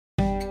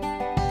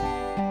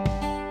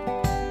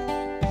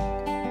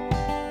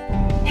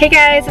Hey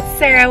guys, it's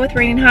Sarah with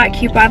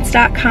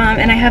RainingHotCoupons.com,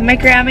 and I have my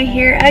grandma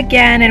here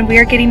again, and we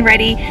are getting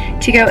ready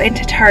to go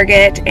into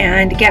Target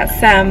and get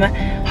some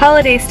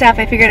holiday stuff.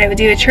 I figured I would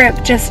do a trip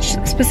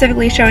just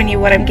specifically showing you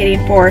what I'm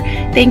getting for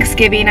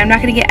Thanksgiving. I'm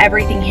not going to get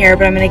everything here,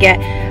 but I'm going to get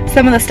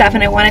some of the stuff,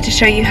 and I wanted to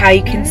show you how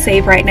you can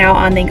save right now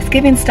on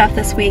Thanksgiving stuff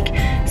this week.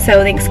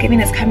 So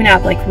Thanksgiving is coming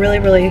up like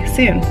really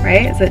soon,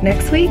 right? Is it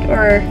next week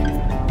or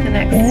the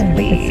next week? It's a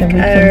week from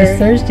this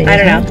Thursday. I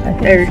don't know. I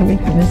think it's a week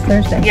from this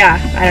Thursday. Yeah,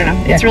 I don't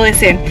know. It's really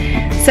soon.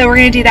 So we're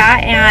going to do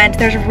that, and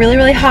there's a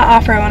really hot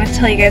offer I want to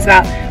tell you guys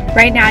about.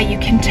 Right now you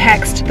can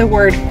text the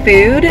word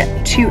food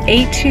to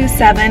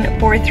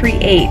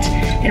 827-438,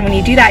 and when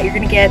you do that you're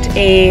going to get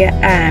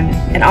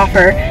an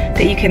offer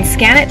that you can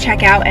scan at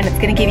checkout, and it's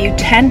going to give you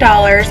 $10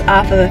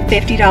 off of a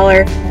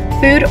 $50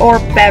 food or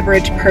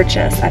beverage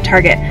purchase at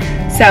Target.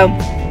 So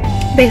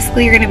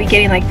basically you're going to be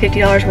getting like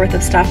 $50 worth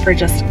of stuff for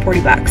just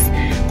 40 bucks.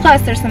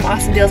 Plus there's some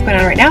awesome deals going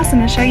on right now, so I'm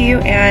going to show you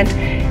and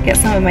get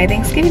some of my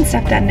Thanksgiving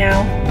stuff done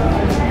now.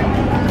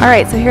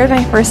 Alright, so here's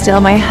my first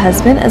deal. My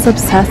husband is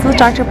obsessed with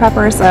Dr.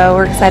 Pepper, so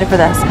we're excited for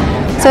this.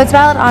 So it's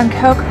valid on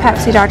Coke,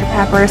 Pepsi, Dr.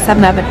 Pepper,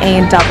 7-Up,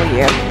 and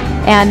A&W.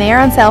 And they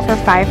are on sale for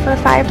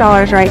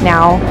 $5 right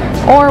now,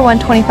 or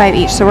 $1.25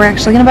 each. So we're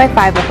actually going to buy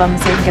 5 of them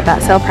so we can get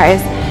that sale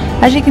price.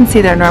 As you can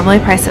see, they're normally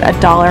priced at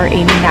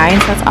 $1.89,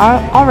 so that's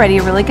already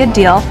a really good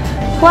deal.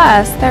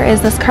 Plus, there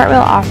is this cartwheel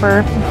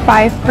offer for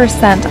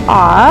 5%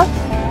 off.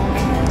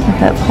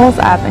 If it pulls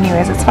up,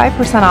 anyways, it's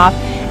 5% off,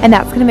 and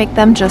that's going to make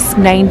them just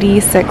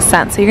 96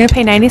 cents. So you're going to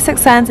pay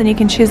 96 cents, and you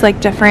can choose like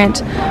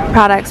different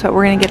products, but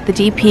we're going to get the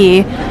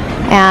DP,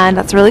 and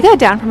that's really good,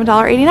 down from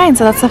 $1.89.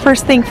 So that's the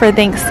first thing for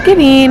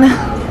Thanksgiving.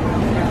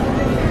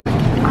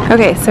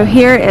 Okay, so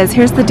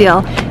here's the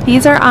deal.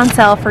 These are on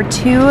sale for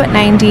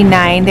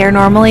 $2.99. They're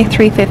normally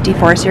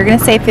 $3.54, so you're going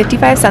to save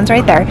 55 cents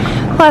right there.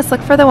 Plus, look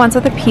for the ones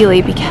with the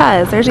peely,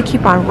 because there's a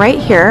coupon right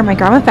here. My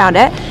grandma found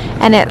it,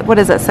 and what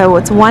is it? So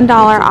it's $1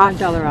 off.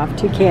 $1 off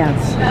 2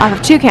 cans. Off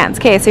of 2 cans.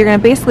 Okay, so you're going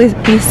to basically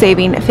be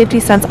saving 50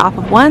 cents off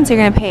of one, so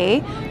you're going to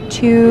pay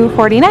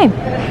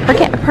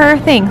 $2.49 per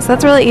thing. So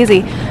that's really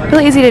easy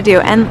to do.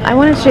 And I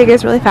wanted to show you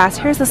guys really fast.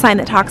 Here's the sign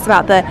that talks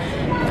about the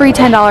free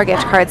 $10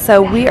 gift card.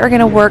 So we are going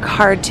to work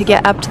hard to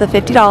get up to the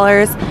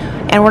 $50,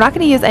 and we're not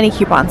going to use any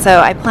coupons. So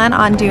I plan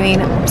on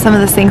doing some of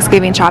this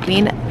Thanksgiving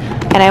shopping,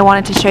 and I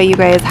wanted to show you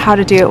guys how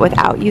to do it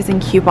without using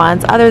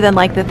coupons, other than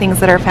like the things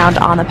that are found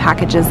on the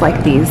packages,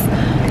 like these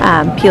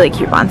peely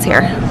coupons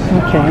here.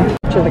 Okay,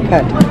 to the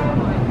cut.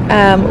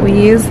 We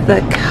use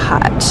the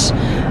cut.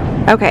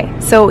 Okay,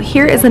 so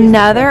here is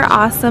another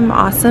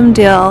awesome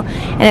deal,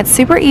 and it's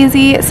super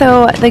easy.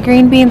 So the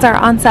green beans are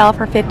on sale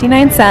for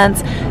 59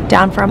 cents,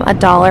 down from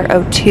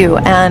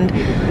 $1.02. And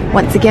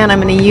once again, I'm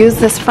going to use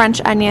this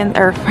French onion,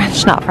 or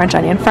French's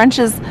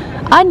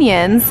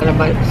onions. What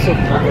about soup?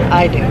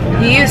 I do.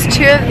 You use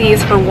 2 of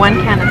these for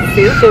 1 can of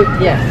soup?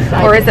 Yes.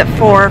 Or is it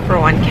 4 for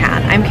 1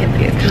 can? I'm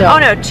confused. No. Oh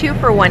no, 2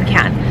 for 1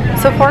 can.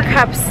 So 4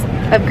 cups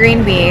of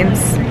green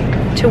beans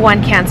to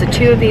 1 can. So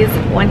 2 of these,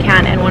 1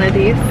 can, and 1 of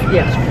these?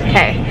 Yes.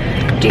 Okay.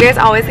 Do you guys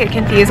always get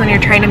confused when you're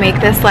trying to make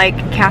this like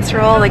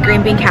casserole, like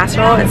green bean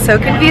casserole? It's so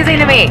confusing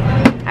to me.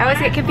 I always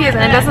get confused,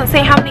 and it doesn't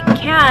say how many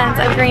cans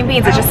of green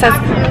beans. It just says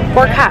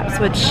 4 cups,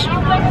 which,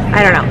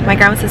 I don't know. My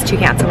grandma says 2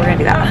 cans, so we're gonna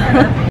do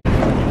that.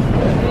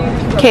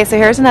 Okay, so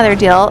here's another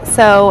deal.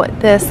 So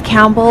this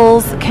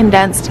Campbell's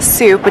condensed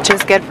soup, which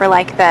is good for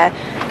like the,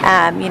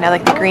 you know,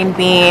 like the green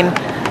bean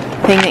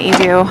thing that you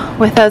do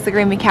with those, the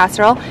green bean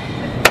casserole.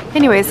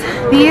 Anyways,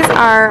 these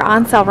are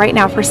on sale right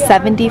now for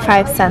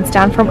 75 cents,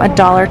 down from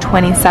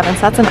 $1.27. So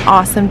that's an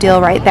awesome deal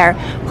right there.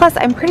 Plus,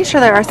 I'm pretty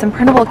sure there are some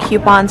printable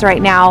coupons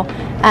right now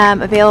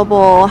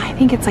available. I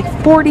think it's like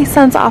 40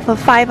 cents off of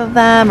 5 of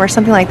them or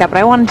something like that. But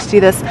I wanted to do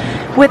this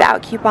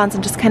without coupons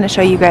and just kind of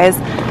show you guys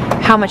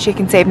how much you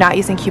can save not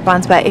using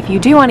coupons. But if you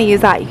do want to use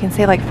that, you can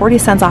save like 40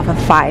 cents off of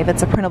 5.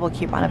 It's a printable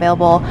coupon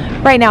available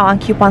right now on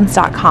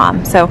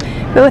coupons.com. So,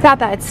 but without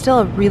that, it's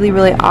still a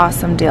really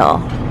awesome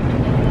deal.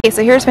 Okay,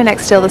 so here's my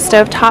next deal. The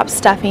stovetop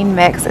stuffing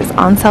mix is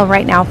on sale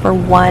right now for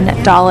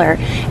 $1,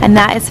 and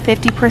that is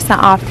 50%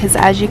 off, because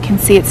as you can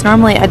see, it's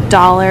normally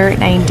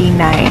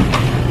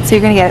 $1.99. So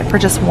you're going to get it for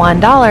just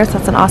 $1, so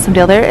that's an awesome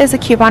deal. There is a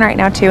coupon right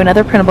now too,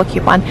 another printable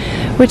coupon,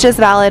 which is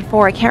valid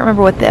for, I can't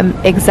remember what the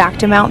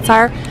exact amounts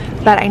are,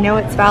 but I know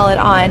it's valid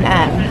on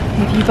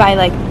if you buy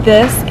like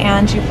this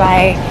and you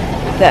buy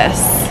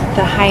this,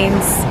 the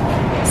Heinz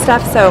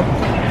stuff. So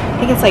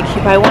I think it's like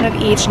you buy 1 of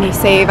each and you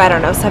save, I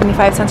don't know,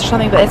 75 cents or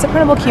something, but it's a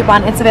printable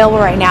coupon. It's available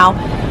right now,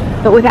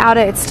 but without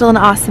it, it's still an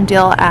awesome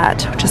deal at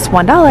just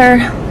 $1.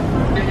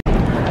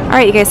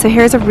 Alright you guys, so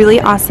here's a really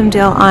awesome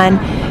deal on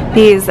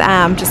these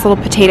just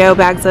little potato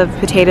bags of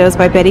potatoes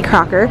by Betty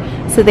Crocker.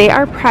 So they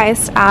are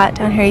priced at,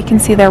 down here you can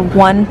see they're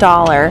 $1,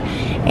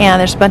 and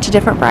there's a bunch of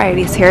different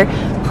varieties here.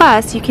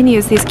 Plus you can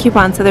use these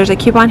coupons. So there's a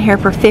coupon here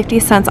for 50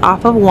 cents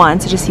off of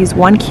 1, so just use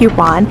 1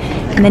 coupon,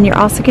 and then you're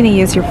also going to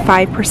use your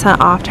 5%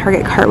 off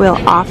Target Cartwheel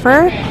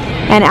offer,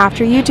 and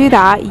after you do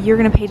that, you're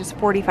going to pay just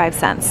 45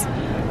 cents.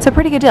 So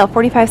pretty good deal,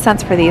 45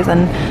 cents for these,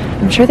 and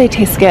I'm sure they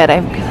taste good.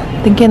 I'm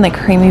thinking the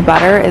creamy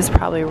butter is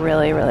probably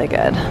really, really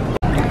good.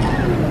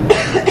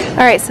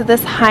 Alright, so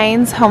this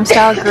Heinz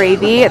homestyle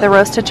gravy, the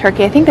roasted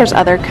turkey, I think there's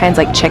other kinds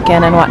like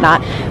chicken and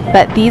whatnot,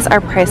 but these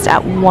are priced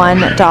at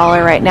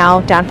 $1 right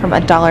now, down from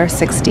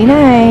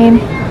 $1.69.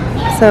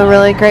 So a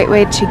really great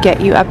way to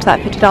get you up to that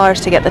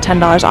 $50 to get the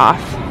 $10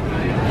 off.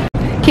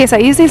 Okay, so I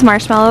use these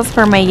marshmallows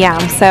for my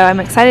yams, so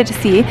I'm excited to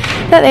see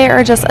that they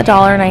are just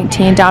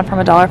 $1.19, down from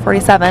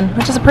 $1.47,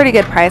 which is a pretty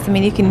good price. I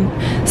mean, you can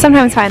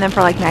sometimes find them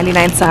for like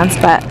 99 cents,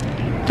 but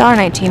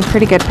 $1.19,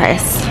 pretty good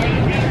price.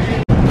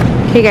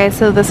 Okay guys,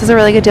 so this is a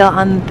really good deal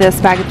on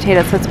this bag of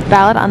potatoes. So it's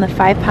valid on the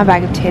 5-pound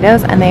bag of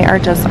potatoes, and they are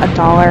just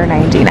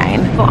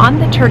 $1.99. So on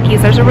the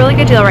turkeys, there's a really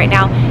good deal right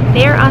now.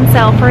 They are on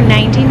sale for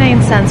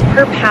 99 cents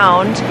per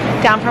pound,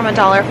 down from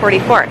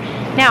 $1.44.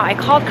 Now, I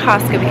called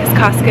Costco because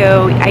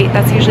Costco,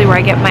 that's usually where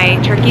I get my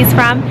turkeys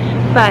from,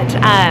 but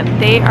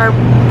they are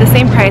the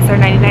same price. They're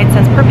 99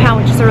 cents per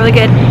pound, which is a really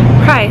good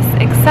price,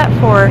 except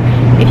for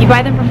if you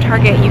buy them from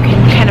Target, you can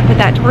kind of put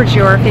that towards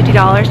your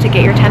 $50 to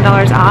get your $10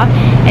 off.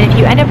 And if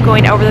you end up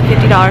going over the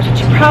 $50, which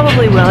you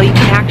probably will, you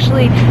can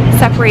actually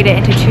separate it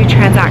into 2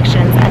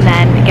 transactions and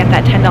then get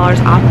that $10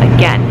 off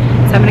again.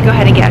 So I'm going to go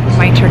ahead and get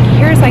my turkey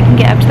here so I can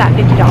get up to that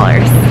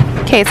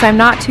 $50. Okay, so I'm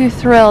not too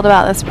thrilled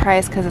about this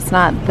price because it's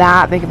not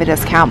that big of a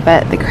discount,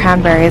 but the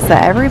cranberries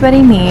that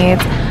everybody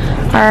needs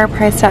are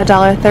priced at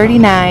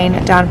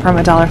 $1.39, down from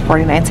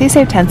 $1.49, so you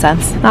save 10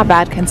 cents. Not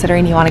bad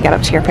considering you want to get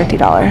up to your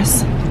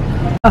 $50.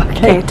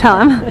 Okay, tell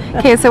them.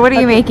 Okay, so what are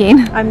you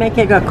making? I'm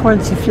making a corn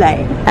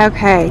souffle.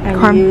 Okay.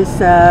 And use,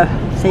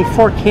 say,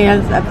 4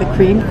 cans of the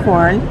creamed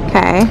corn.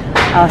 Okay.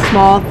 A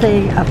small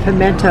thing of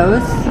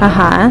pimentos.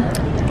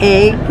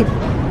 Egg,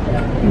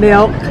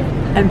 milk,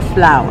 and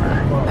flour.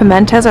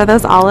 Pimentos, are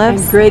those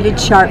olives? And grated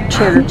sharp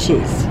cheddar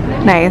cheese.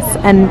 Nice.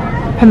 And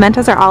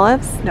pimentos are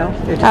olives? No,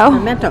 they're just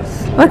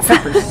pimentos. What's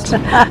peppers?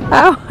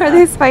 Oh, are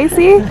they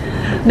spicy?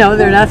 No,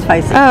 they're not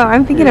spicy. Oh,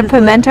 I'm thinking of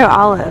pimento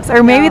olives.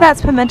 Or maybe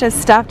that's pimento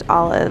stuffed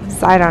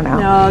olives. I don't know.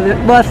 No,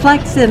 well, it's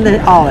like it's in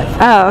the olive.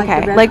 Oh,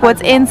 okay. Like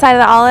what's inside of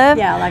the olive?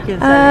 Yeah, like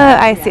inside.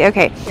 I see.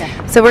 Okay.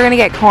 Yeah. So we're going to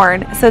get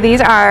corn. So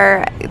these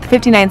are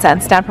 59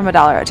 cents, down from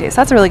 $1.02. So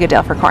that's a really good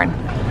deal for corn.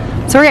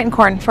 So we're getting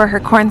corn for her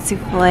corn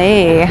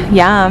souffle.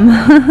 Yum.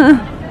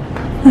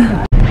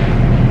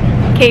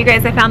 Okay, you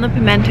guys, I found the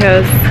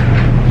pimentos.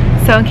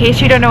 So in case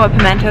you don't know what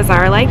pimentos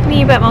are, like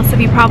me, but most of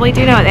you probably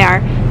do know what they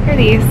are. They're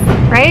these,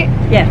 right?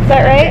 Yes. Is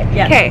that right?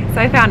 Yes. Okay,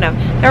 so I found them.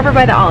 They're over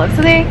by the olives.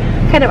 So they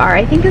kind of are.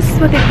 I think this is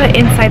what they put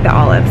inside the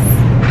olives.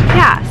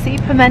 Yeah, see,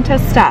 pimento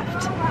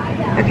stuffed.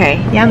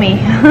 Okay, yummy.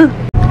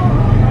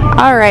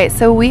 Alright,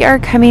 so we are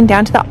coming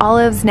down to the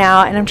olives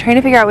now, and I'm trying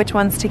to figure out which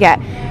ones to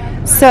get.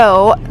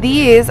 So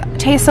these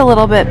taste a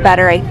little bit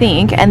better, I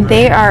think, and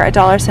they are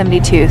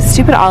 $1.72.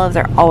 Stupid olives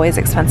are always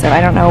expensive. I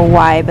don't know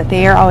why, but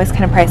they are always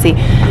kind of pricey.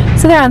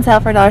 So they're on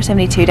sale for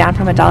 $1.72, down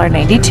from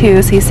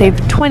 $1.92, so you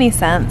save 20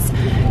 cents.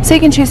 So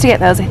you can choose to get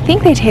those. I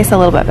think they taste a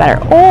little bit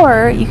better.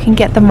 Or you can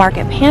get the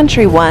Market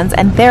Pantry ones,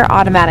 and they're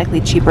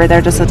automatically cheaper.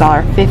 They're just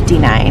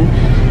 $1.59.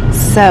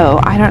 So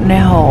I don't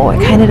know.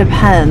 It kind of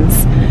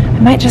depends. I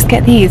might just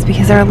get these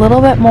because they're a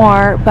little bit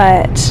more,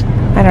 but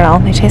I don't know.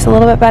 They taste a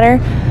little bit better.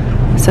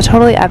 So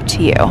totally up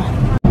to you.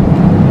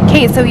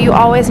 Okay, so you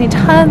always need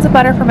tons of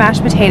butter for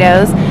mashed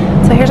potatoes.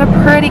 So here's a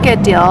pretty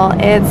good deal.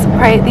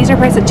 These are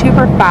priced at 2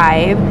 for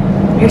 $5.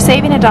 You're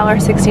saving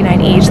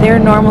 $1.69 each. They're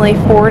normally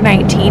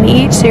 $4.19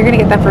 each, so you're gonna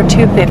get them for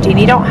 $2.50. And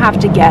you don't have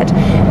to get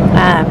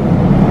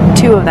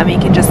 2 of them. You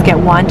can just get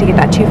 1 to get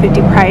that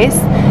 $2.50 price.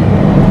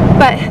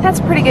 But that's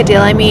a pretty good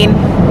deal. I mean,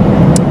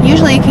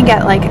 usually you can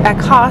get, like at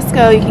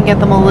Costco, you can get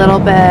them a little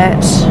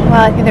bit, well,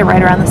 I think they're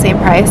right around the same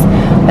price,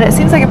 but it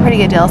seems like a pretty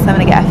good deal, so I'm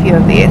going to get a few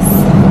of these.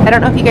 I don't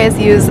know if you guys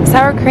use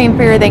sour cream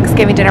for your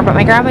Thanksgiving dinner, but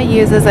my grandma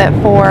uses it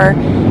for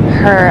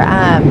her,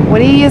 what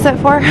do you use it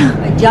for?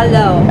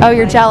 Jello. Oh,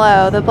 your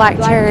Jello, the black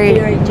cherry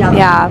Jello.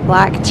 Yeah,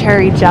 black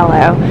cherry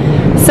Jello.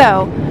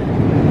 So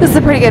this is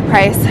a pretty good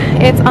price.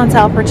 It's on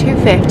sale for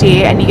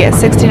 $2.50 and you get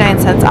 69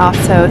 cents off,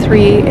 so it's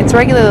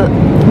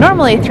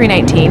normally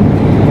 $3.19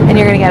 and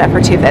you're gonna get it for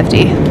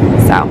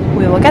 $2.50. So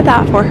we will get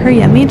that for her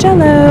yummy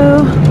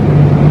Jello.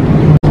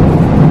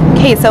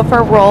 Okay, so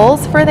for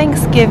rolls for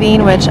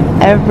Thanksgiving, which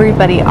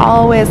everybody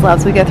always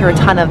loves, we go through a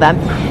ton of them.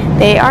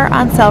 They are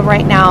on sale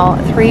right now,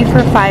 3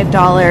 for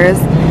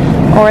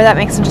 $5, or that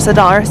makes them just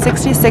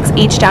 $1.66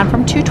 each, down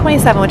from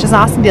 $2.27, which is an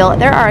awesome deal.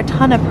 There are a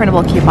ton of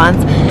printable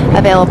coupons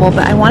available,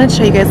 but I wanted to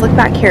show you guys. Look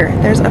back here.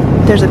 There's a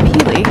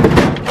peelie.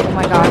 Oh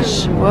my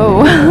gosh!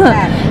 Whoa!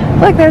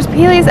 Look, there's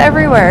peelies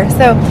everywhere.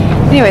 So,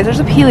 anyways, there's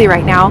a peelie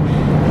right now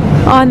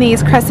on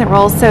these crescent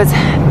rolls, so it's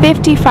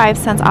 55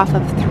 cents off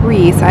of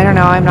 3. So I don't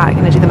know. I'm not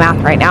going to do the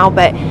math right now,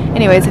 but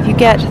anyways, if you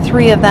get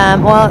 3 of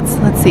them, well,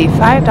 let's see,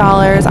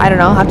 $5. I don't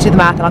know. I'll have to do the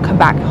math and I'll come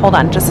back. Hold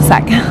on, just a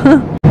sec.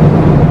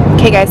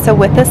 Okay guys, so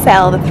with the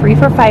sale, the 3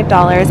 for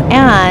 $5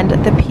 and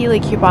the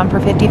Peely coupon for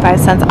 55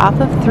 cents off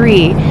of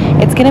 3,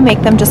 it's going to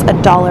make them just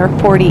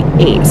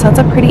 $1.48. So it's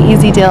a pretty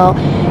easy deal.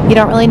 You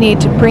don't really need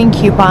to bring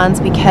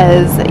coupons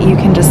because you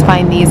can just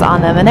find these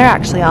on them, and they're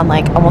actually on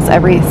like almost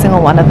every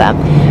single one of them.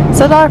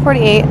 So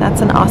 $1.48,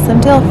 that's an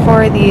awesome deal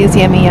for these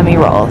yummy, yummy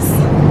rolls.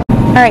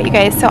 Alright you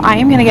guys, so I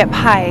am going to get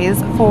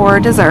pies for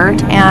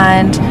dessert,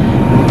 and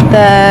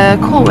the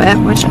Cool Whip,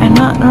 which I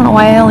don't know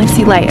why I only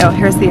see light. Oh,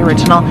 here's the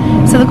original.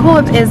 So the Cool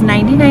Whip is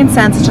 99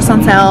 cents, it's just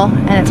on sale,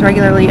 and it's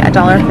regularly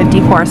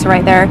 $1.54. So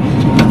right there,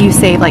 you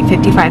save like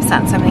 55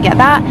 cents. So I'm gonna get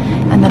that.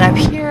 And then up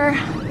here,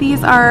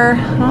 these are,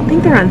 I don't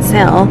think they're on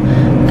sale.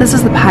 This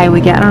is the pie we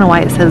get. I don't know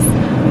why it says,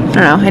 I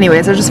don't know.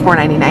 Anyways, they're just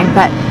 $4.99.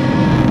 But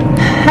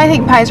I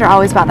think pies are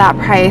always about that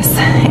price,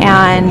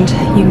 and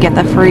you can get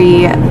the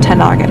free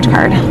 $10 gift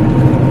card.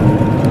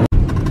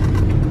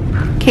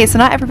 Okay, so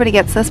not everybody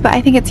gets this, but I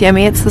think it's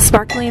yummy. It's the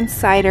sparkling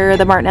cider,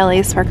 the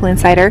Martinelli sparkling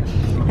cider,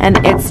 and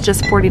it's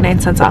just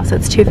 49 cents off, so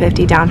it's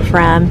 $2.50 down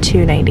from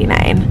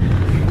 $2.99.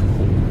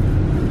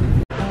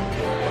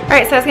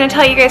 Alright, so I was going to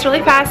tell you guys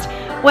really fast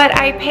what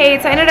I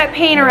paid. So I ended up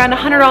paying around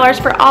 $100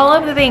 for all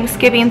of the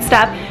Thanksgiving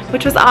stuff,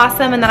 which was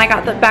awesome, and then I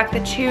got back the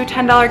two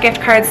 $10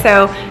 gift cards,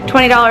 so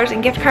 $20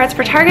 in gift cards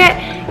for Target,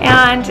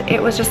 and it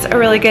was just a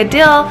really good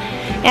deal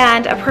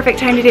and a perfect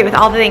time to do it with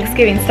all the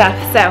Thanksgiving stuff.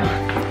 So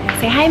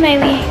say hi,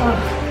 Miley.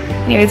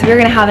 Anyways, we were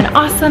gonna have an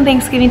awesome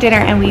Thanksgiving dinner,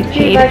 and we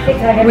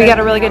got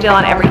a really good deal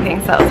on everything,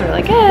 so it was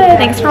really good.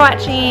 Thanks for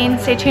watching.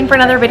 Stay tuned for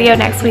another video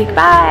next week.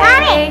 Bye.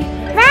 Mommy.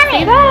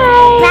 Say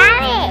bye.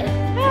 Mommy.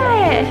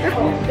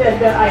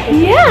 Bye.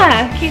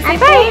 Yeah. Okay, say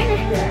bye.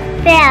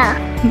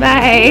 Phil.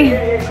 Bye.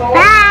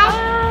 Bye.